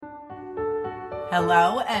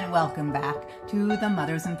Hello and welcome back to the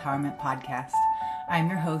Mother's Empowerment Podcast. I'm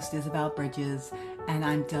your host, Isabel Bridges, and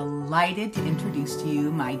I'm delighted to introduce to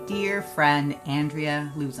you my dear friend,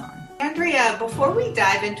 Andrea Luzon. Andrea, before we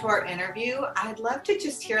dive into our interview, I'd love to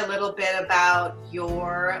just hear a little bit about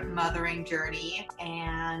your mothering journey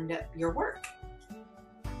and your work.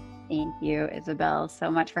 Thank you, Isabel,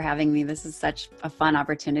 so much for having me. This is such a fun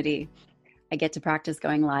opportunity. I get to practice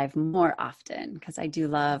going live more often because I do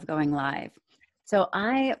love going live. So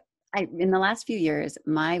I in the last few years,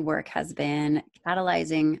 my work has been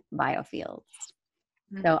catalyzing biofields.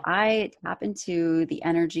 So I tap into the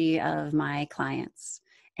energy of my clients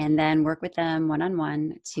and then work with them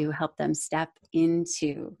one-on-one to help them step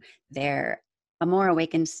into a more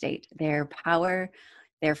awakened state, their power,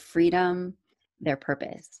 their freedom, their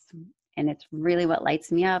purpose. And it's really what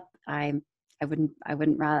lights me up. I wouldn't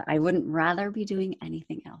rather be doing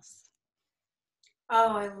anything else.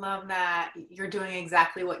 Oh, I love that. You're doing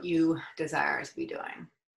exactly what you desire to be doing.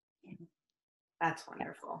 That's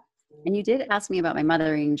wonderful. And you did ask me about my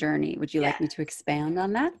mothering journey. Would you like me to expand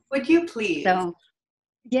on that? Would you please?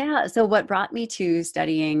 So what brought me to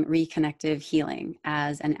studying reconnective healing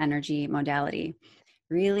as an energy modality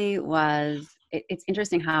really was, it's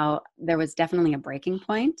interesting how there was definitely a breaking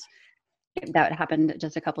point that happened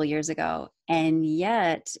just a couple of years ago. And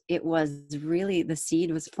yet it was really, the seed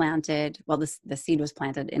was planted. Well, the seed was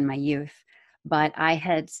planted in my youth, but I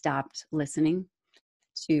had stopped listening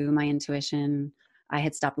to my intuition. I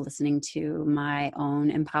had stopped listening to my own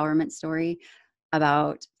empowerment story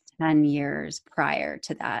about 10 years prior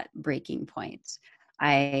to that breaking point.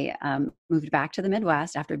 I moved back to the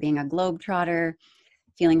Midwest after being a globetrotter,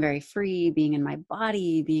 feeling very free, being in my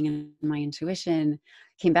body, being in my intuition,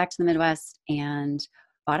 came back to the Midwest and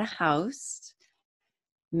bought a house,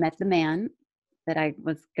 met the man that I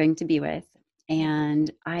was going to be with.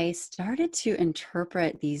 And I started to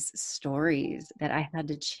interpret these stories that I had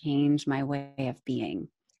to change my way of being,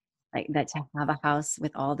 like that to have a house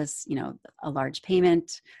with all this, a large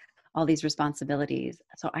payment, all these responsibilities.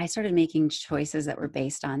 So I started making choices that were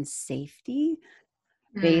based on safety,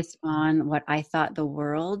 based on what I thought the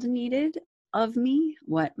world needed of me,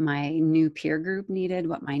 what my new peer group needed,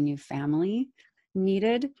 what my new family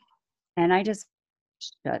needed. And I just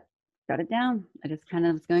shut it down. I just kind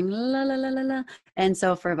of was going la la la la la. And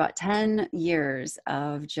so for about 10 years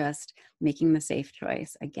of just making the safe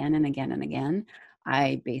choice again and again and again,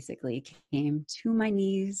 I basically came to my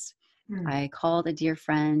knees. I called a dear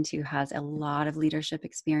friend who has a lot of leadership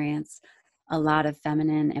experience, a lot of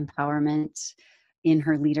feminine empowerment in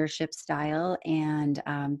her leadership style. And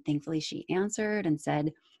thankfully she answered and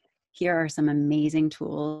said, here are some amazing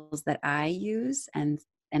tools that I use. And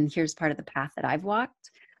here's part of the path that I've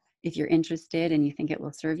walked. If you're interested and you think it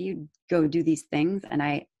will serve you, go do these things. And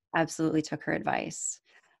I absolutely took her advice.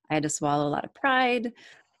 I had to swallow a lot of pride,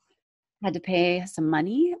 had to pay some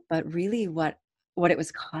money, but really what it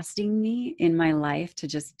was costing me in my life to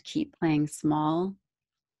just keep playing small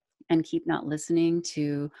and keep not listening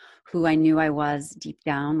to who I knew I was deep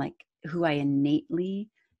down, like who I innately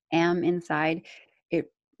am inside, it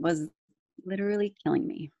was literally killing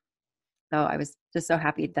me. So I was just so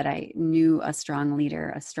happy that I knew a strong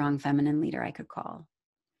leader, a strong feminine leader I could call.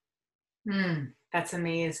 That's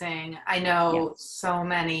amazing. I know so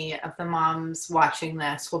many of the moms watching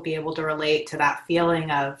this will be able to relate to that feeling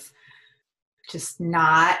of just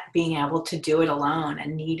not being able to do it alone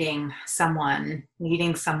and needing someone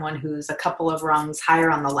who's a couple of rungs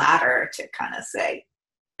higher on the ladder to kind of say,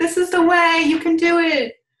 this is the way, you can do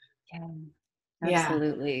it.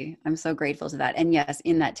 Absolutely. I'm so grateful to that. And yes,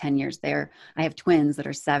 in that 10 years there, I have twins that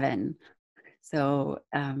are 7. So,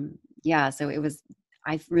 so it was,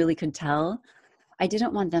 I really could tell I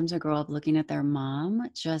didn't want them to grow up looking at their mom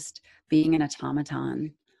just being an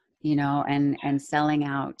automaton, and selling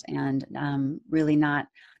out and really not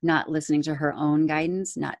listening to her own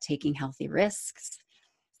guidance, not taking healthy risks.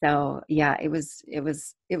 So it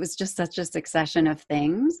was just such a succession of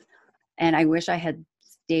things. And I wish I had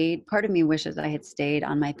stayed, part of me wishes I had stayed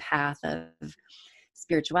on my path of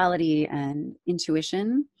spirituality and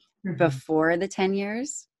intuition before the 10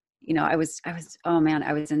 years. I was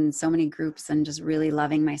in so many groups and just really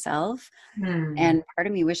loving myself. And part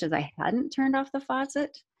of me wishes I hadn't turned off the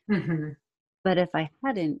faucet. But if I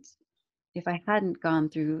hadn't gone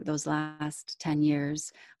through those last 10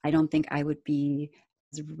 years, I don't think I would be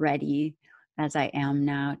as ready as I am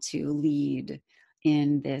now to lead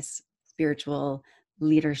in this spiritual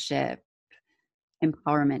leadership,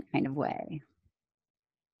 empowerment kind of way.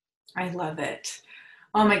 I love it.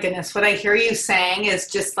 Oh my goodness. What I hear you saying is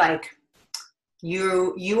just like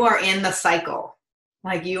you are in the cycle.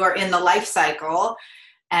 Like you are in the life cycle,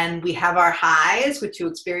 and we have our highs, which you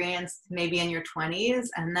experienced maybe in your 20s,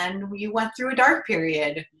 and then you went through a dark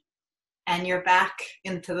period and you're back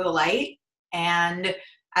into the light. And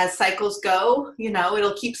as cycles go,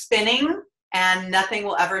 it'll keep spinning and nothing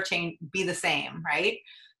will ever be the same, right?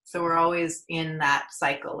 So we're always in that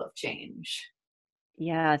cycle of change.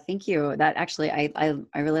 Yeah, thank you. That actually, I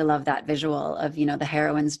really love that visual of, the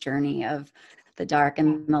heroine's journey of the dark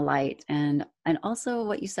and the light, and also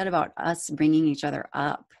what you said about us bringing each other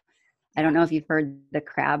up. I don't know if you've heard the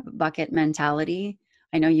crab bucket mentality.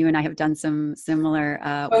 I know you and I have done some similar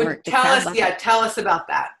Oh, work. The crab bucket. tell us about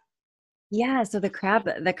that. Yeah, so the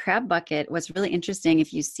crab bucket was really interesting.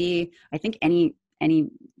 If you see, I think any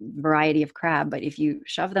variety of crab, but if you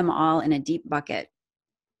shove them all in a deep bucket,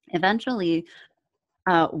 eventually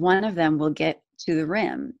one of them will get to the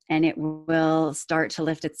rim and it will start to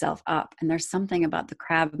lift itself up. And there's something about the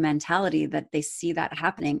crab mentality that they see that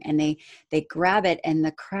happening and they grab it, and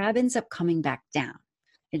the crab ends up coming back down.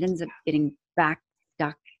 It ends up getting back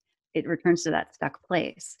stuck. It returns to that stuck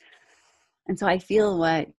place. And so I feel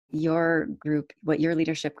what your group, what your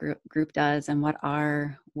leadership group does, and what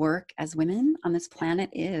our work as women on this planet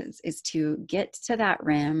is to get to that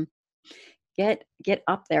rim, get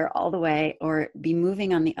up there all the way, or be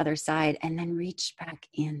moving on the other side, and then reach back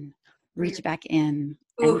in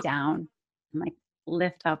Ooh. and down, and like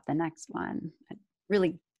lift up the next one, and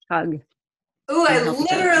really tug Ooh, and I help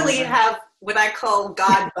each other literally over. have what I call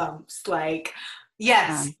God bumps. Like,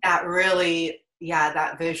 yes, that really,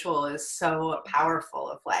 that visual is so powerful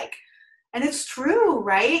of like, and it's true,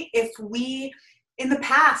 right? If we, in the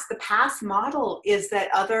past model is that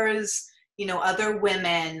others, other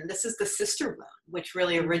women, this is the sister wound, which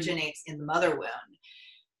really originates in the mother wound.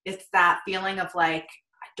 It's that feeling of like,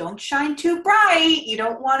 don't shine too bright. You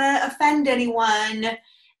don't want to offend anyone.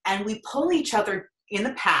 And we pull each other in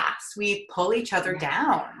the past, we pull each other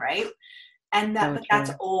down, right? And but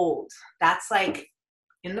that's old. That's like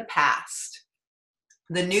in the past.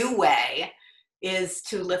 The new way is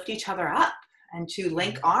to lift each other up and to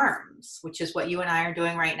link arms, which is what you and I are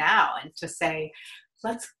doing right now, and to say,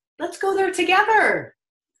 let's go there together.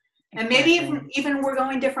 And maybe even we're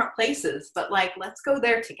going different places, but like, let's go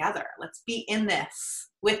there together. Let's be in this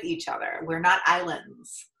with each other. We're not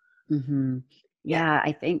islands. Mm-hmm. Yeah,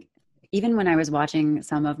 I think even when I was watching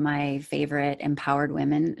some of my favorite empowered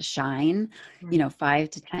women shine, 5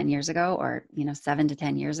 to 10 years ago, or, 7 to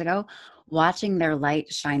 10 years ago, watching their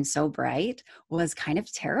light shine so bright was kind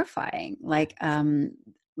of terrifying. Like,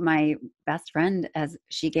 my best friend, as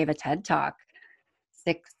she gave a TED talk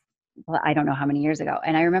I don't know how many years ago.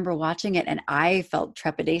 And I remember watching it and I felt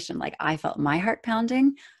trepidation. Like I felt my heart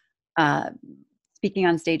pounding. Speaking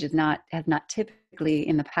on stage has not typically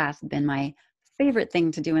in the past been my favorite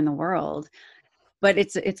thing to do in the world, but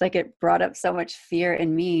it's like it brought up so much fear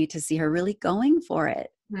in me to see her really going for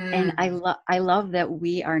it. And I love that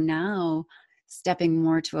we are now stepping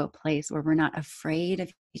more to a place where we're not afraid of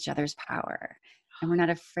each other's power, and we're not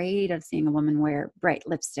afraid of seeing a woman wear bright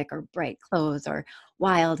lipstick or bright clothes or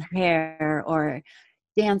wild hair or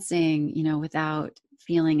dancing, without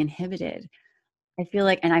feeling inhibited. I feel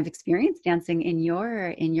like, and I've experienced dancing in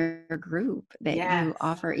your group that you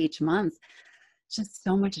offer each month, just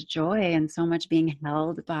so much joy and so much being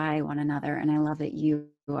held by one another. And I love that you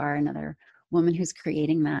are another woman who's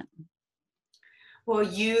creating that. Well,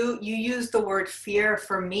 you use the word fear.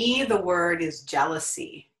 For me, the word is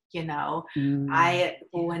jealousy. When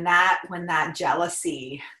that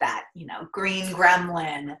jealousy, that, green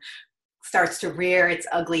gremlin starts to rear its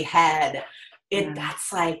ugly head,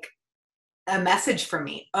 that's like a message for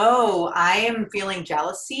me. Oh, I am feeling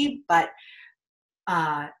jealousy, but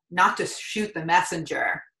not to shoot the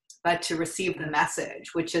messenger, but to receive the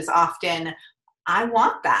message, which is often, I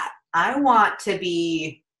want that. I want to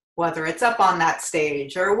be, whether it's up on that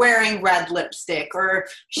stage or wearing red lipstick or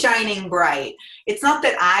shining bright. It's not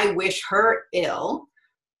that I wish her ill.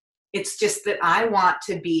 It's just that I want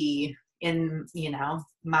to be in,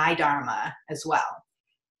 my dharma as well.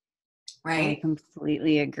 Right? I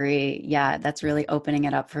completely agree. Yeah, that's really opening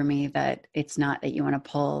it up for me, that it's not that you want to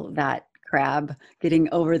pull that crab getting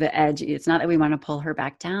over the edge. It's not that we want to pull her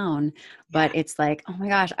back down, but it's like, oh my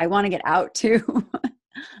gosh, I want to get out too.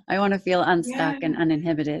 I want to feel unstuck and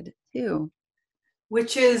uninhibited too.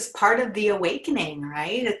 Which is part of the awakening,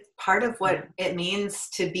 right? It's part of what it means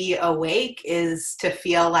to be awake, is to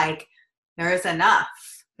feel like there is enough.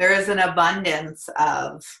 There is an abundance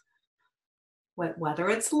of whether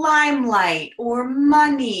it's limelight or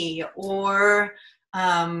money or,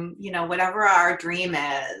 whatever our dream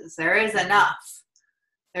is, there is enough.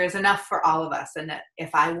 There's enough for all of us. And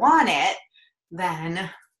if I want it, then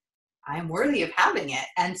I'm worthy of having it.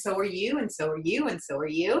 And so are you, and so are you, and so are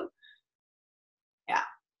you. Yeah.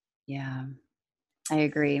 Yeah, I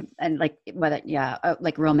agree. And like whether, yeah,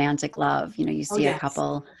 like romantic love, you Oh, see a yes.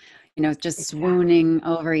 couple, just Exactly. swooning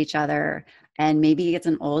over each other, and maybe it's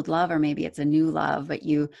an old love or maybe it's a new love, but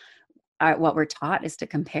what we're taught is to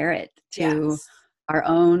compare it to Yes. our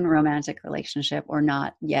own romantic relationship or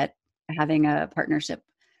not yet having a partnership.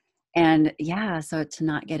 And yeah, so to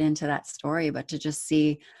not get into that story, but to just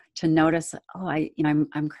to notice, oh,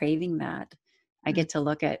 I'm craving that. I Mm. get to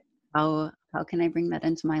look at how can I bring that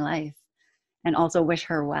into my life and also wish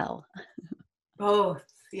her well. Both.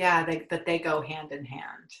 Yeah, that they go hand in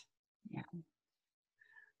hand. Yeah.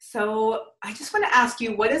 So I just want to ask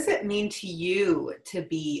you, what does it mean to you to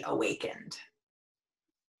be awakened?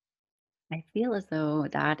 I feel as though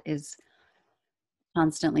that is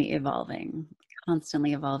constantly evolving,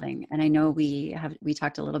 constantly evolving. And I know we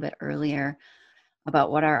talked a little bit earlier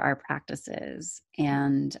about what are our practices.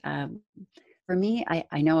 And for me,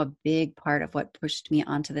 I know a big part of what pushed me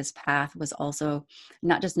onto this path was also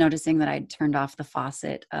not just noticing that I'd turned off the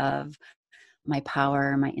faucet of my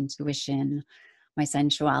power, my intuition, my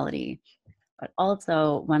sensuality, but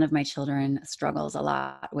also one of my children struggles a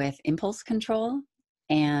lot with impulse control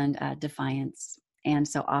and defiance. And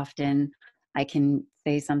so often I can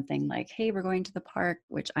say something like, hey, we're going to the park,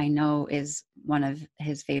 which I know is one of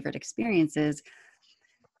his favorite experiences.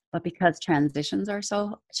 But because transitions are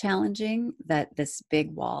so challenging, that this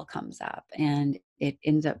big wall comes up and it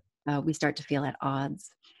ends up, we start to feel at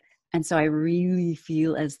odds. And so I really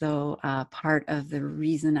feel as though part of the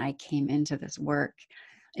reason I came into this work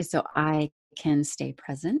is so I can stay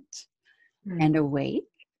present and Mm. awake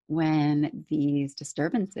when these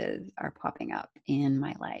disturbances are popping up in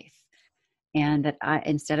my life. And that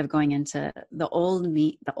instead of going into the old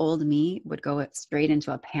me would go straight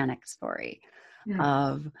into a panic story Mm.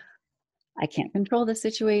 of I can't control the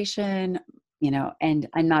situation, and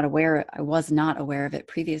I was not aware of it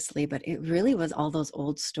previously, but it really was all those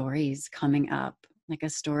old stories coming up, like a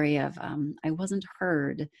story of I wasn't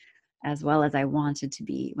heard as well as I wanted to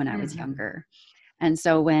be when I was Mhm. younger. And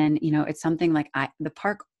so when, it's something like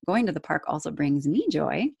going to the park also brings me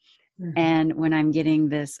joy. Mhm. And when I'm getting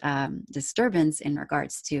this disturbance in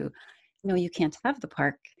regards to, you can't have the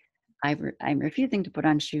park, I'm refusing to put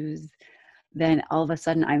on shoes, then all of a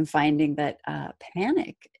sudden I'm finding that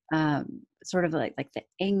panic, sort of like the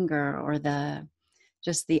anger or the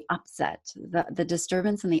upset, the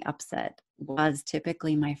disturbance and the upset was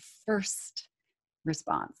typically my first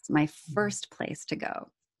response, my Mhm. first place to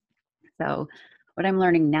go. So what I'm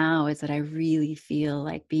learning now is that I really feel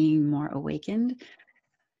like being more awakened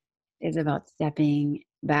is about stepping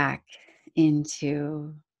back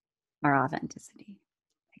into our authenticity.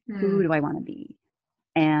 Who Mm. do I want to be?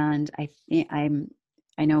 And I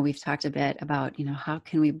know we've talked a bit about, how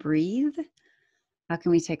can we breathe? How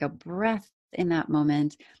can we take a breath in that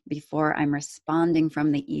moment before I'm responding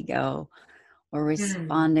from the ego or Mm.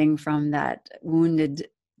 responding from that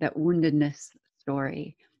woundedness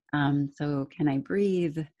story? So can I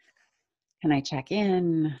breathe? Can I check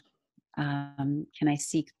in? Can I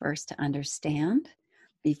seek first to understand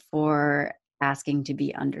before asking to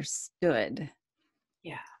be understood?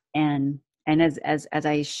 Yeah. And as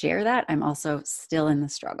I share that, I'm also still in the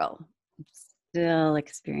struggle. I'm still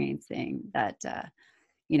experiencing that.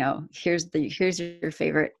 Here's your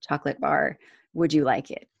favorite chocolate bar. Would you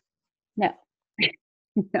like it? No.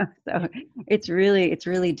 Yeah. So it's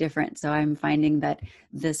really different. So I'm finding that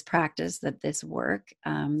this work,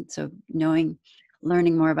 so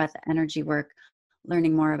learning more about the energy work,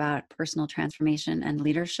 learning more about personal transformation and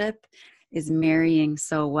leadership is marrying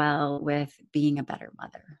so well with being a better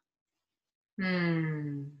mother.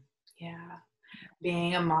 Mm. Yeah.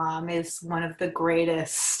 Being a mom is one of the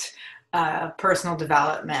greatest personal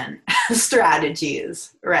development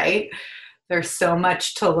strategies, right? There's so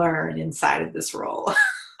much to learn inside of this role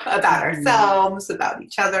about Mhm. ourselves, about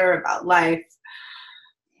each other, about life.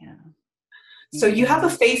 Yeah. So you have a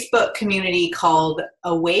Yeah. Facebook community called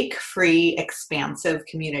Awake Free Expansive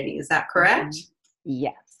Community. Is that correct? Mhm.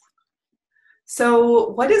 Yes. So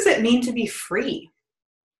what does it mean to be free?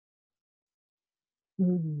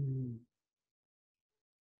 Mm.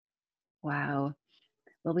 Wow.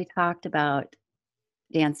 Well, we talked about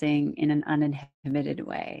dancing in an uninhibited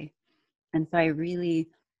way. And so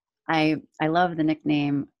I love the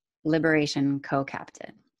nickname Liberation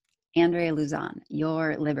Co-Captain. Andrea Luzon,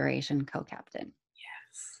 your Liberation Co-Captain.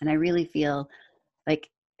 And I really feel like,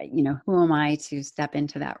 who am I to step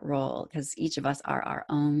into that role? Because each of us are our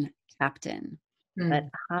own captain. But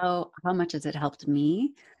Mm. how much has it helped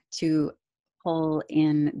me to pull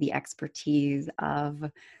in the expertise of,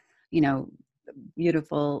 you know,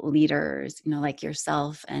 beautiful leaders, like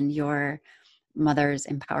yourself and your mother's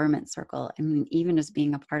empowerment circle. I mean, even just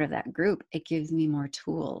being a part of that group, it gives me more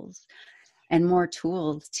tools and more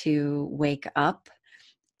tools to wake up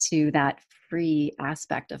to that free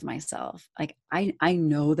aspect of myself. Like I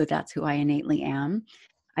know that that's who I innately am.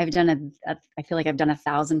 I feel like I've done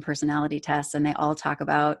 1,000 personality tests, and they all talk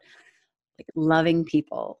about like loving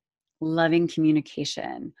people, loving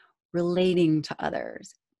communication, relating to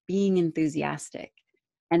others, being enthusiastic.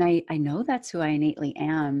 And I know that's who I innately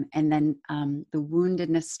am. And then the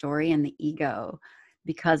woundedness story and the ego,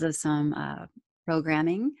 because of some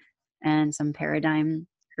programming and some paradigm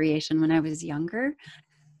creation when I was younger,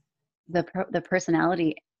 the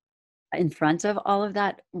personality in front of all of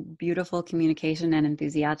that beautiful communication and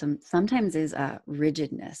enthusiasm sometimes is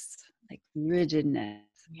rigidness, like rigidness,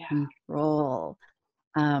 Yeah. control,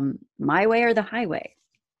 my way or the highway.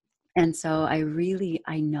 And so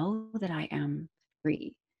I know that I am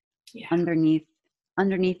free. Yeah.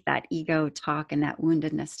 Underneath that ego talk and that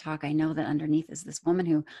woundedness talk, I know that underneath is this woman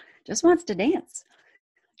who just wants to dance,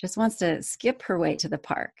 just wants to skip her way to the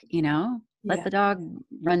park, let the dog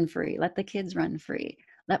run free, let the kids run free,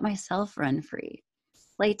 let myself run free,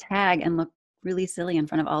 play tag and look really silly in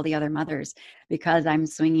front of all the other mothers because I'm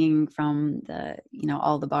swinging from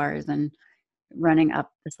all the bars and running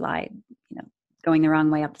up the slide, going the wrong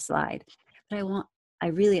way up the slide. But I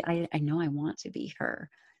know I want to be her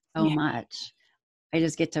so Yeah. much. I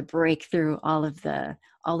just get to break through all of the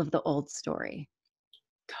old story.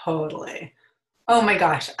 Totally. Oh my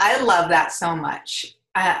gosh, I love that so much.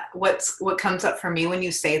 What comes up for me when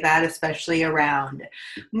you say that, especially around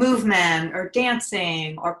movement or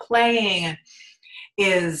dancing or playing,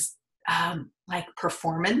 is like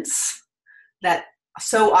performance. That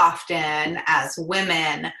so often as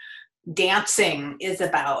women, dancing is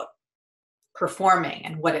about performing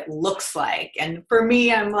and what it looks like. And for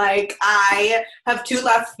me, I'm like, I have 2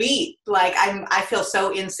 left feet. Like I feel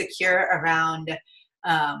so insecure around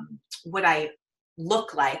what I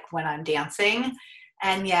look like when I'm dancing.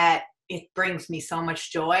 And yet it brings me so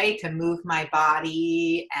much joy to move my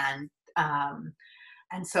body. And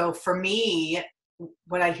so for me,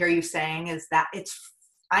 what I hear you saying is that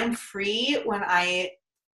I'm free when I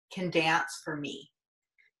can dance for me,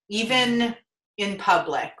 even in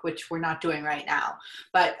public, which we're not doing right now,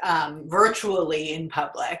 but virtually in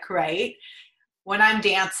public, right? When I'm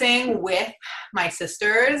dancing with my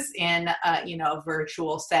sisters in a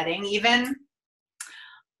virtual setting, even,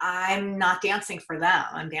 I'm not dancing for them.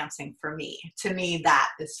 I'm dancing for me. To me, that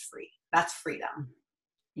is free. That's freedom.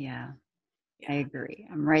 Yeah, I agree.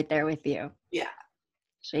 I'm right there with you. Yeah.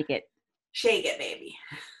 Shake it. Shake it, baby.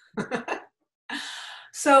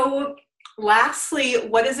 So lastly,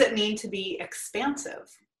 what does it mean to be expansive?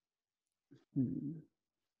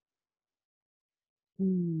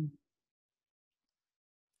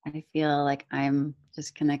 I feel like I'm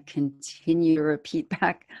just going to continue to repeat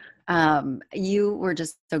back. You were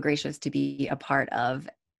just so gracious to be a part of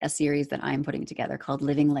a series that I'm putting together called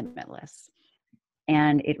Living Limitless.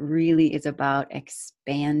 And it really is about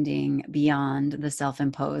expanding beyond the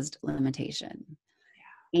self-imposed limitation.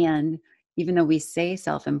 And even though we say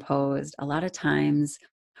self-imposed, a lot of times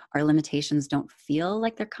our limitations don't feel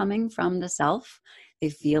like they're coming from the self. They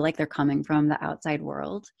feel like they're coming from the outside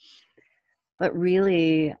world. But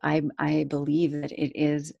really, I believe that it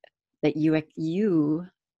is that you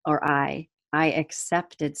or I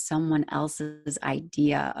accepted someone else's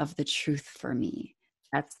idea of the truth for me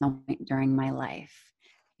at some point during my life.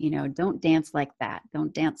 Don't dance like that.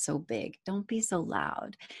 Don't dance so big. Don't be so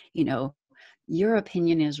loud. Your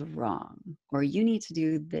opinion is wrong, or you need to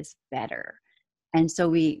do this better. And so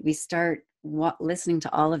we start listening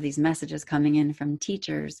to all of these messages coming in from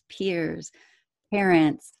teachers, peers,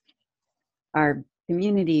 parents, our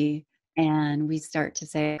community, and we start to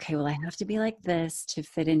say, okay, well, I have to be like this to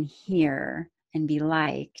fit in here and be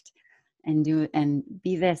liked and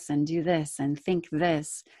be this and do this and think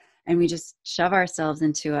this. And we just shove ourselves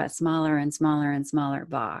into a smaller and smaller and smaller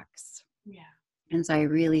box. Yeah. And so I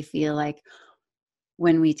really feel like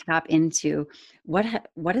when we tap into what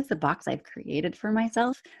is the box I've created for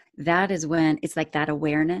myself, that is when it's like that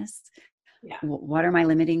awareness. Yeah. What are my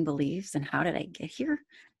limiting beliefs and how did I get here?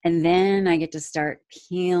 And then I get to start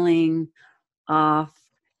peeling off,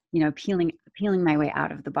 peeling my way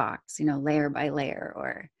out of the box, layer by layer,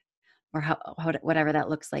 or whatever that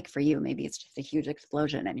looks like for you. Maybe it's just a huge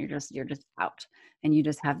explosion and you're just out and you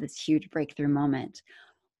just have this huge breakthrough moment,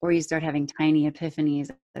 or you start having tiny epiphanies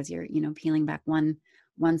as you're, peeling back one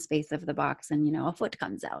space of the box and, a foot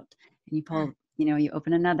comes out and you pull, you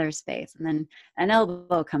open another space and then an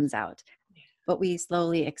elbow comes out. But we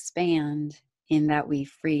slowly expand in that we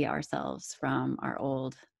free ourselves from our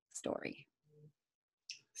old story.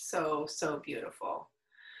 So, so beautiful.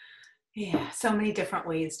 Yeah, so many different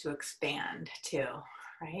ways to expand too,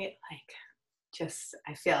 right? Like, just,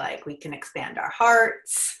 I feel like we can expand our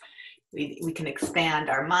hearts, we can expand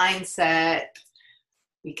our mindset,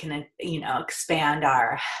 we can, expand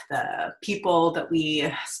the people that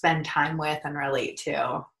we spend time with and relate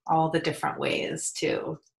to, all the different ways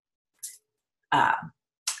to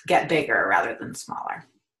get bigger rather than smaller.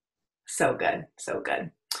 So good, so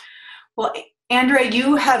good. Well, Andrea,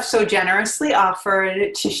 you have so generously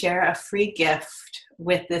offered to share a free gift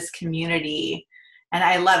with this community, and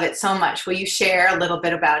I love it so much. Will you share a little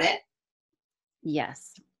bit about it?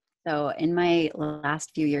 Yes. So in my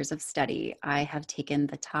last few years of study, I have taken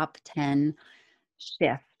the top 10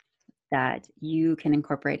 shifts that you can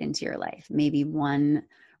incorporate into your life. Maybe one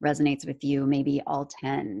resonates with you, maybe all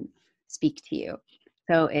 10 speak to you.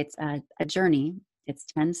 So it's a journey. It's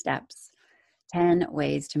 10 steps, 10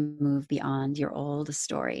 ways to move beyond your old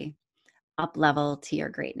story, up level to your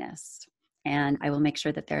greatness. And I will make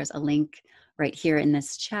sure that there's a link right here in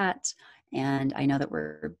this chat. And I know that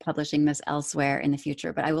we're publishing this elsewhere in the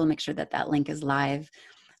future, but I will make sure that that link is live.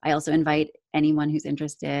 I also invite anyone who's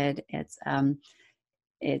interested. It's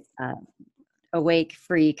Awake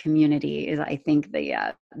Free Community is, I think,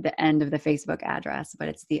 the end of the Facebook address, but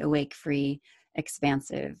it's the Awake Free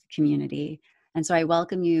Expansive Community. And so I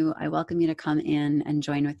welcome you. I welcome you to come in and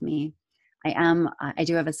join with me. I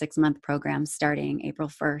do have a 6-month program starting April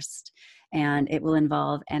 1st, and it will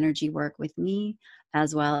involve energy work with me,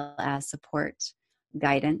 as well as support,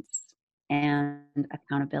 guidance, and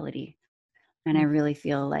accountability. And I really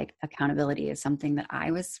feel like accountability is something that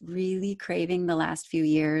I was really craving the last few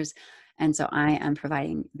years. And so I am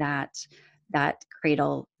providing that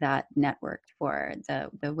cradle, that network for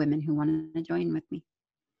the women who want to join with me.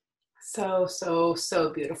 So, so,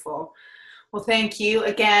 so beautiful. Well, thank you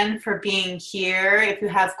again for being here. If you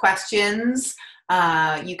have questions,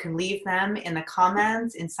 you can leave them in the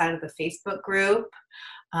comments inside of the Facebook group.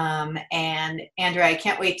 And Andrea, I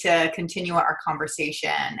can't wait to continue our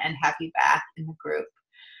conversation and have you back in the group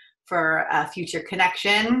for a future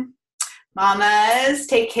connection. Mamas,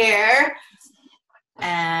 take care.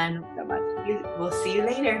 And we'll see you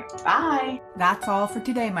later. Bye. That's all for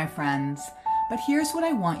today, my friends. But here's what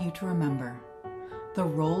I want you to remember. The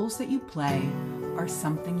roles that you play are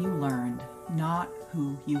something you learned, not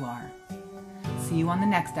who you are. See you on the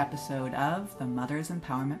next episode of the Mothers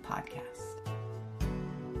Empowerment Podcast.